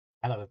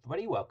Hello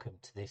everybody, welcome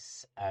to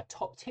this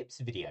top tips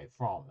video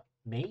from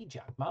me,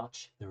 Jack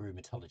March, the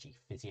rheumatology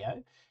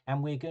physio,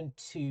 and we're going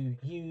to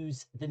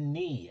use the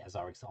knee as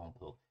our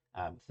example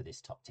for this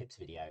top tips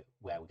video,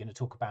 where we're going to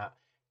talk about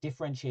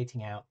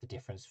differentiating out the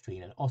difference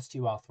between an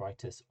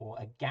osteoarthritis or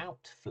a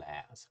gout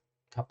flare. That's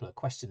a couple of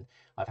questions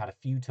I've had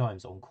a few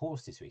times on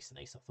courses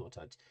recently, so I thought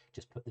I'd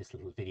just put this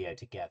little video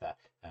together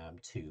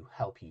to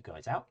help you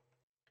guys out.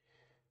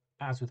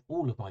 As with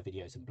all of my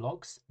videos and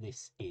blogs,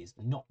 this is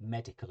not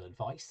medical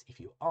advice. If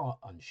you are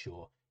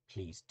unsure,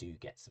 please do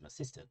get some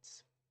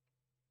assistance.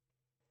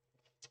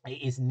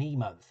 It is knee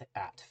month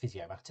at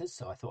Physio Matters,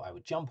 so I thought I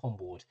would jump on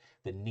board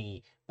the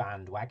knee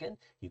bandwagon.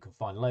 You can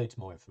find loads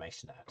more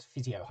information at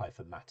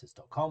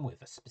physio-matters.com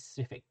with a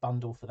specific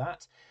bundle for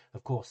that.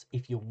 Of course,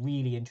 if you're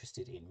really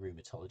interested in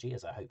rheumatology,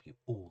 as I hope you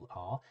all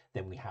are,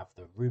 then we have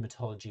the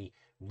Rheumatology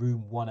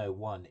Room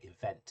 101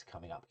 event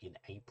coming up in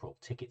April.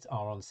 Tickets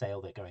are on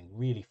sale, they're going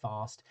really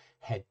fast.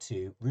 Head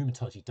to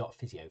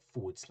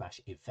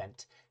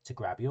rheumatology.physio/event to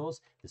grab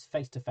yours. There's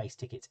face-to-face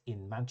tickets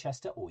in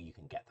Manchester, or you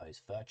can get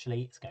those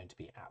virtually. It's going to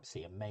be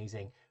absolutely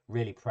amazing.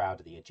 Really proud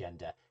of the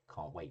agenda.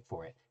 Can't wait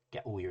for it.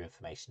 Get all your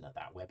information at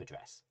that web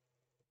address.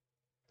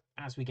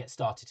 As we get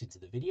started into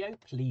the video,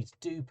 please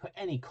do put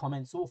any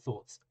comments or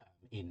thoughts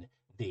in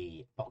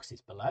the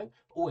boxes below.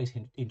 Always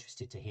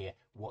interested to hear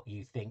what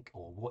you think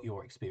or what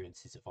your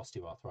experiences of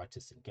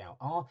osteoarthritis and gout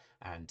are,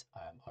 and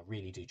I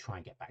really do try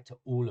and get back to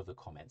all of the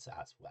comments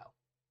as well.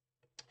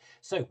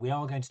 So we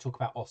are going to talk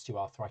about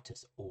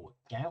osteoarthritis or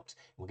gout.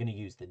 We're going to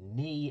use the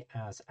knee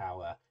as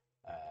our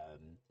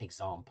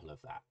example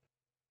of that.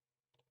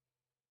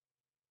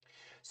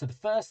 So the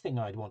first thing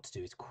I'd want to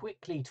do is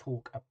quickly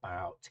talk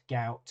about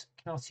gout,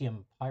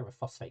 calcium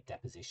pyrophosphate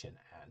deposition,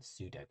 and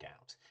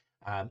pseudogout.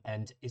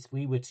 And if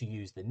we were to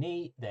use the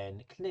knee,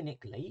 then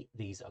clinically,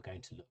 these are going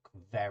to look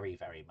very,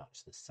 very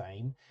much the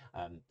same.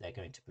 They're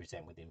going to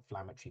present with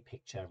inflammatory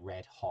picture,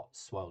 red, hot,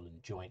 swollen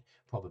joint,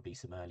 probably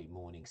some early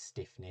morning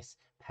stiffness,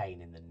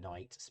 pain in the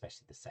night,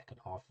 especially the second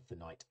half of the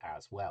night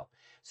as well.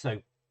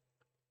 So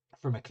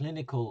from a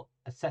clinical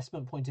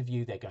assessment point of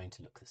view, they're going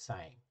to look the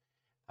same.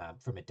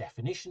 From a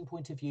definition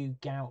point of view,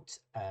 gout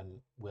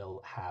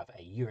will have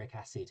a uric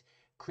acid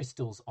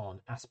crystals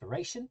on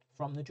aspiration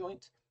from the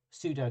joint.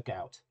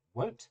 Pseudogout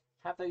won't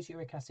have those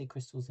uric acid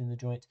crystals in the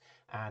joint,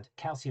 and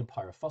calcium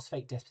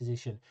pyrophosphate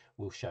deposition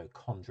will show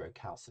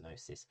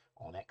chondrocalcinosis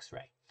on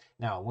X-ray.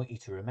 Now, I want you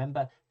to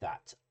remember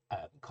that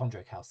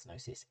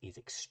chondrocalcinosis is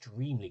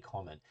extremely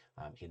common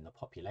in the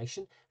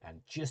population,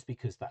 and just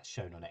because that's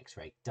shown on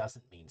X-ray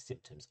doesn't mean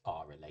symptoms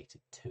are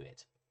related to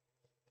it.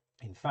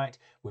 In fact,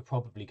 we're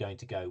probably going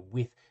to go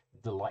with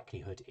the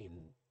likelihood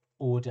in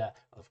order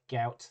of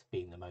gout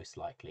being the most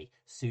likely,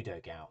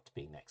 pseudogout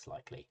being next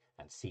likely,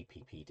 and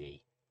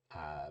CPPD,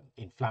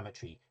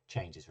 inflammatory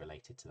changes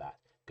related to that,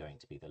 going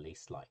to be the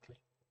least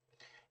likely.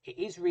 It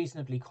is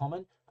reasonably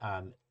common.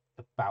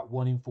 About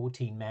 1 in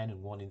 14 men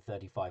and 1 in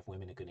 35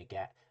 women are going to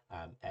get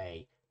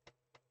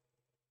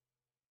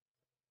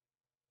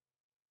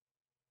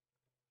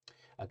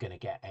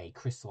a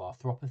crystal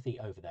arthropathy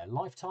over their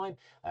lifetime.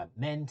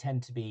 Men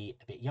tend to be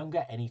a bit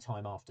younger,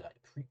 anytime after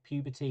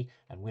puberty,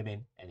 and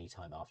women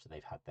anytime after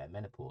they've had their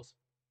menopause.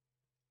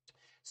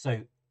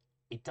 So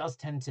it does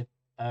tend to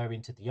err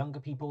into the younger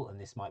people, and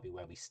this might be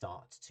where we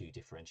start to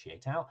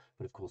differentiate out.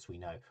 But of course, we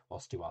know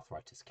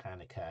osteoarthritis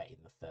can occur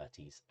in the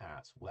 30s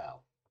as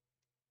well.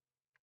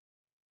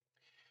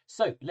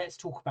 So let's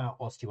talk about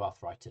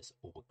osteoarthritis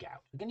or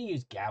gout. We're going to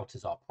use gout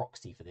as our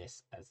proxy for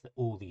this, as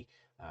all the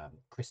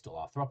crystal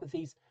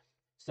arthropathies.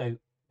 So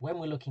when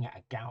we're looking at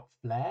a gout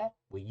flare,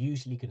 we're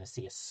usually going to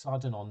see a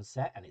sudden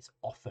onset, and it's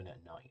often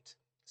at night.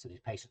 So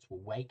these patients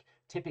will wake,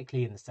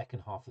 typically in the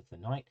second half of the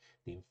night.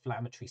 The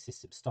inflammatory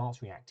system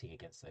starts reacting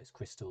against those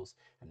crystals,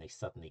 and they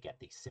suddenly get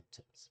these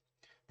symptoms.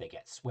 They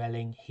get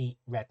swelling, heat,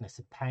 redness,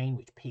 and pain,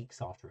 which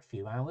peaks after a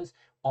few hours,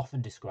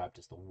 often described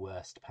as the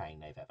worst pain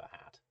they've ever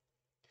had.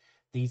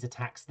 These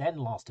attacks then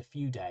last a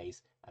few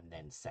days and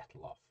then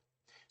settle off.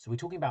 So we're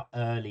talking about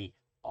early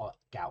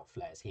gout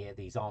flares here.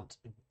 These aren't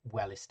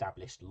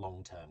well-established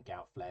long-term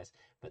gout flares,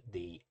 but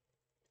the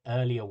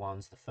earlier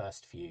ones, the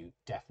first few,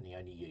 definitely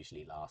only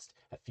usually last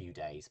a few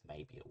days,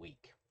 maybe a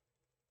week.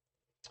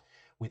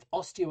 With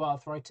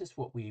osteoarthritis,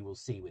 what we will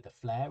see with a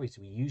flare is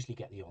we usually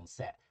get the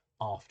onset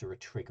after a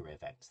trigger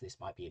event. So this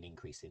might be an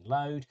increase in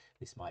load,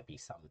 this might be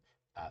some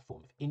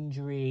form of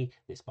injury,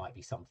 this might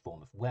be some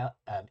form of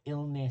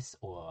illness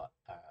or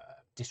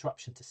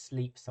disruption to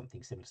sleep,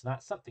 something similar to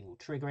that. Something will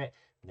trigger it,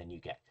 and then you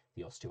get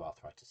the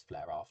osteoarthritis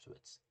flare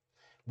afterwards.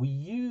 We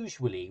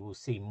usually will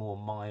see more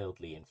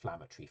mildly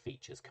inflammatory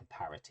features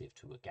comparative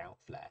to a gout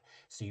flare.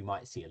 So you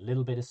might see a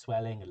little bit of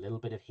swelling, a little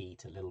bit of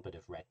heat, a little bit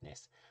of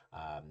redness,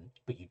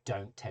 but you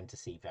don't tend to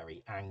see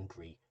very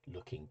angry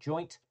looking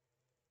joint.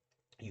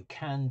 You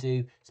can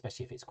do,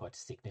 especially if it's quite a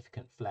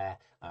significant flare,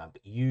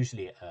 but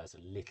usually it errs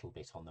a little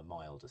bit on the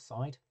milder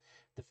side.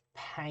 The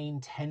pain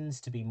tends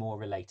to be more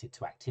related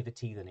to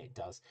activity than it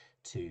does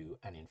to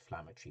an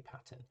inflammatory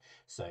pattern.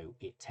 So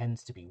it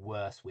tends to be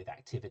worse with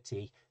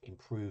activity,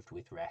 improved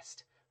with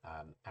rest,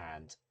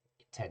 and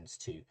it tends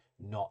to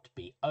not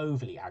be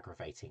overly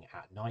aggravating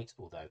at night,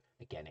 although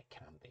again it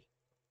can be.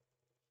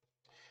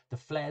 The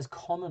flares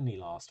commonly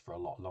last for a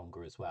lot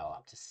longer as well,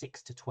 up to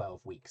 6 to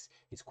 12 weeks.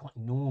 It's quite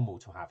normal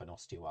to have an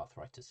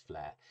osteoarthritis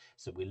flare.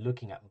 So we're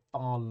looking at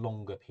far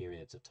longer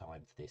periods of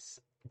time for this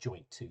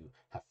joint to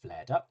have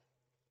flared up.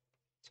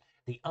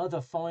 The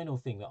other final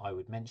thing that I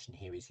would mention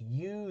here is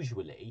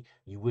usually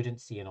you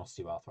wouldn't see an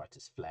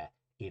osteoarthritis flare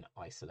in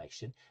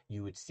isolation.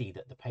 You would see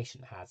that the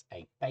patient has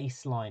a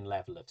baseline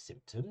level of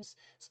symptoms,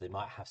 so they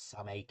might have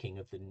some aching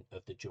of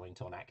the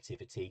joint on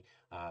activity,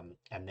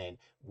 and then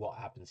what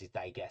happens is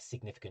they get a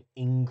significant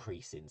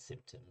increase in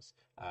symptoms,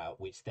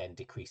 which then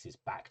decreases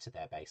back to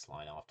their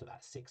baseline after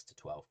that 6 to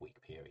 12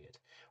 week period.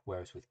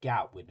 Whereas with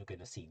gout, we're going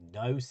to see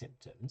no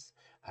symptoms,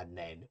 and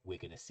then we're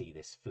going to see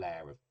this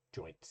flare of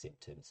joint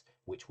symptoms,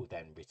 which will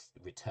then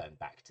return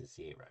back to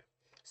zero.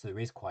 So there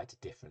is quite a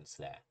difference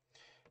there.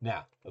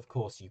 Now, of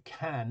course, you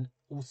can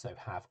also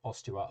have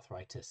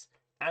osteoarthritis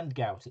and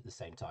gout at the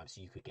same time.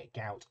 So you could get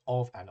gout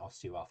of an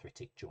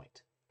osteoarthritic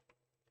joint.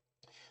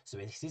 So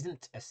this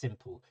isn't a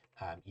simple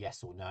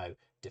yes or no,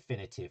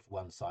 definitive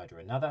one side or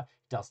another.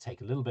 It does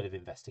take a little bit of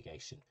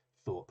investigation,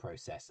 thought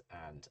process,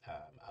 and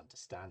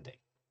understanding.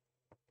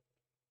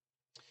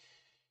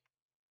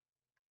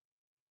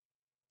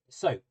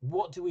 So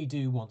what do we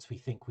do once we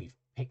think we've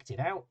picked it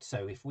out?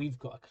 So if we've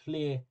got a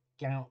clear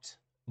gout,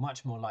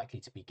 much more likely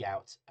to be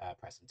gout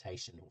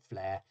presentation or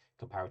flare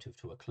comparative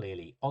to a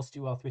clearly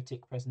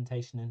osteoarthritic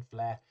presentation and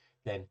flare,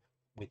 then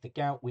with the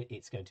gout,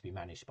 it's going to be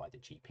managed by the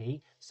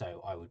GP.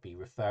 So I would be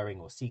referring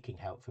or seeking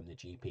help from the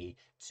GP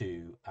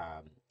to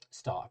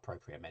start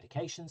appropriate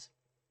medications.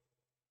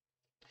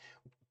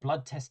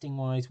 Blood testing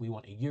wise, we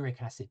want a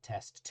uric acid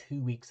test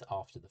 2 weeks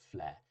after the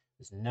flare.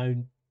 There's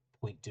no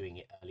point doing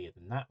it earlier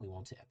than that. We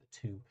want it at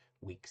the 2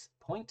 weeks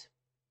point.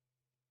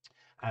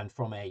 And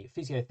from a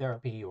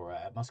physiotherapy or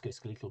a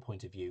musculoskeletal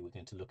point of view, we're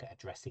going to look at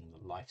addressing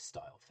the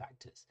lifestyle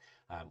factors.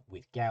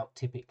 With gout,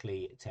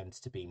 typically it tends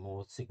to be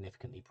more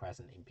significantly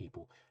present in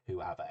people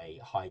who have a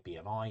high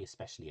BMI,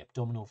 especially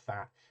abdominal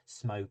fat,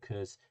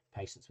 smokers,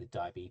 patients with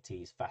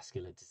diabetes,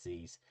 vascular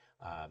disease,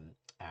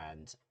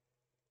 and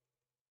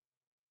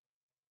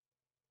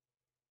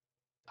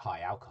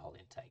high alcohol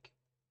intake.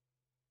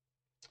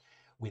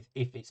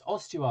 If it's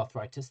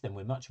osteoarthritis, then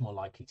we're much more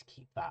likely to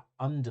keep that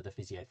under the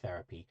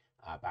physiotherapy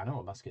banner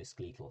or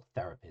musculoskeletal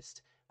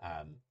therapist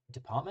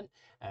department,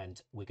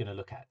 and we're going to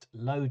look at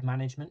load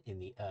management in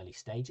the early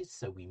stages.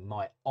 So we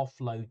might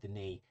offload the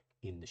knee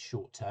in the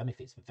short term.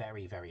 If it's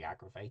very, very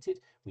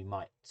aggravated, we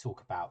might talk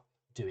about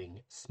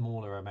doing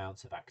smaller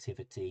amounts of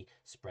activity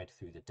spread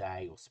through the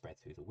day or spread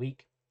through the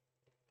week.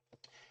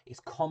 It's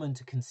common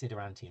to consider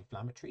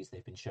anti-inflammatories.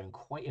 They've been shown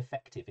quite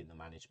effective in the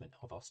management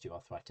of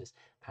osteoarthritis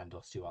and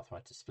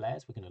osteoarthritis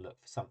flares. We're going to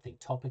look for something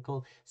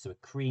topical, so a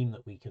cream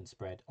that we can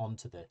spread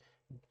onto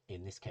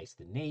in this case,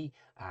 the knee,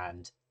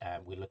 and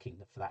we're looking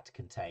for that to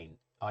contain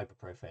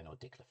ibuprofen or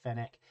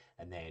diclofenac,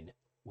 and then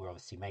we're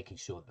obviously making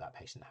sure that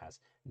patient has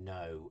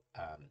no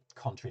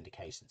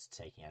contraindications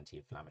to taking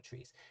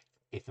anti-inflammatories.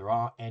 If there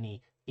are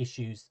any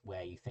issues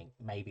where you think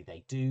maybe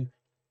they do,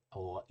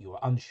 or you're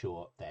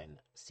unsure, then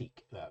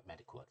seek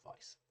medical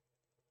advice.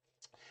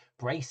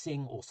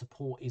 Bracing or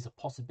support is a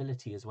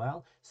possibility as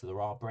well. So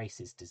there are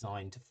braces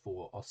designed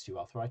for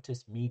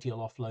osteoarthritis, medial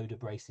offloader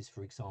braces,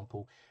 for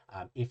example.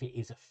 If it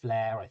is a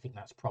flare, I think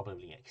that's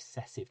probably an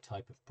excessive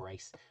type of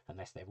brace,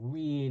 unless they're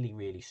really,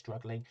 really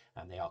struggling,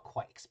 and they are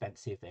quite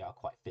expensive. They are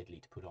quite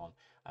fiddly to put on,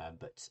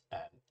 but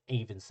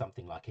even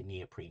something like a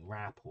neoprene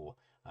wrap or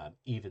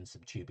even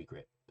some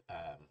Tubigrip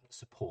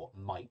support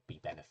might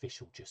be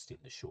beneficial just in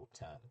the short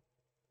term.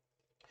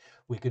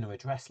 We're going to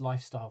address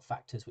lifestyle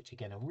factors, which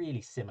again are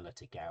really similar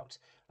to gout.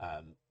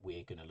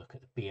 We're going to look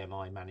at the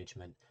BMI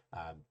management,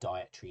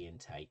 dietary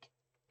intake,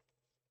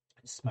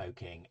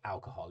 smoking,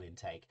 alcohol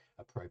intake,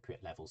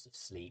 appropriate levels of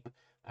sleep,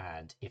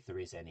 and if there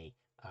is any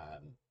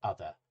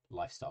other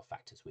lifestyle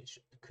factors which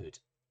could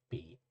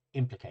be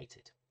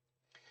implicated.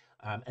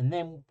 And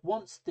then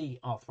once the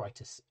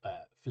arthritis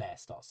flare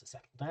starts to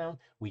settle down,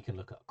 we can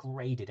look at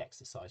graded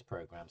exercise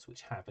programs,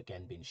 which have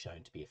again been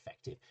shown to be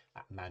effective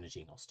at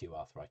managing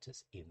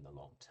osteoarthritis in the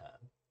long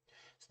term.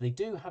 So they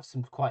do have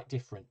some quite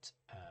different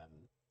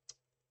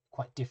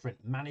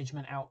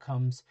management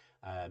outcomes.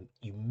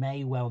 You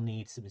may well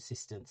need some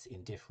assistance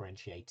in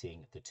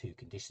differentiating the two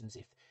conditions.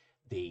 If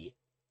the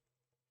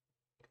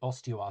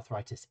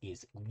osteoarthritis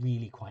is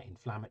really quite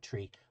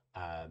inflammatory,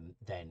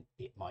 then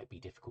it might be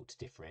difficult to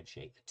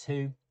differentiate the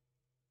two,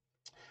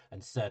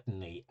 and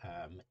certainly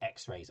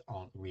x-rays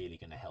aren't really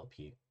going to help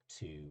you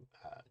to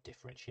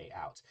differentiate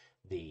out.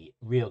 The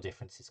real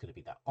difference is going to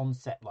be that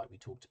onset, like we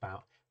talked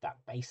about, that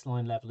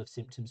baseline level of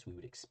symptoms. We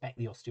would expect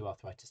the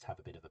osteoarthritis to have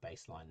a bit of a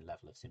baseline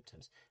level of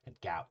symptoms and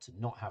gout to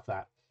not have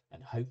that,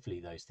 and hopefully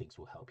those things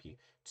will help you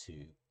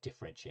to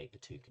differentiate the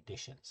two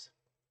conditions.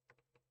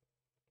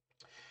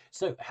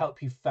 So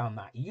hope you found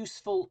that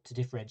useful to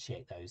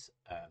differentiate those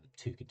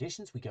two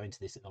conditions. We go into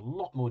this in a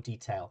lot more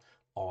detail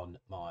on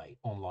my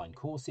online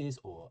courses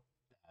or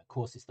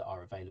courses that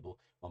are available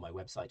on my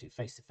website. I do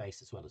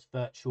face-to-face as well as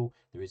virtual.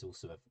 There is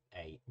also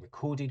a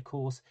recorded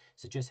course.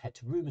 So just head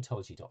to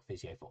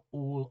rheumatology.physio for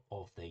all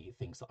of the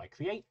things that I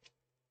create.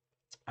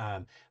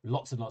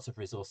 Lots and lots of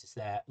resources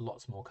there,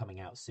 lots more coming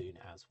out soon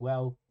as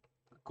well.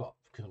 Got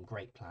some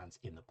great plans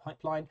in the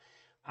pipeline.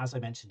 As I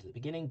mentioned at the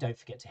beginning, don't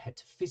forget to head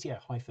to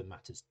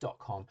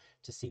physio-matters.com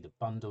to see the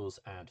bundles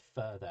and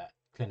further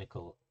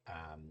clinical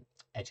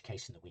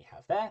education that we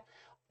have there.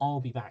 I'll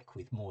be back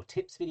with more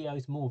tips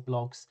videos, more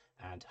blogs,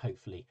 and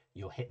hopefully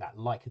you'll hit that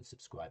like and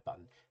subscribe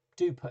button.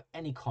 Do put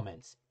any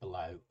comments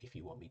below if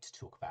you want me to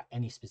talk about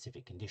any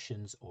specific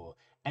conditions or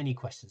any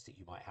questions that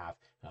you might have,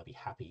 and I'll be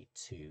happy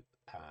to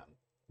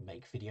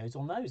make videos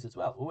on those as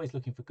well. Always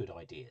looking for good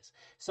ideas.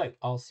 So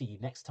I'll see you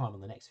next time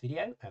on the next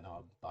video, and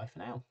bye for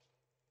now.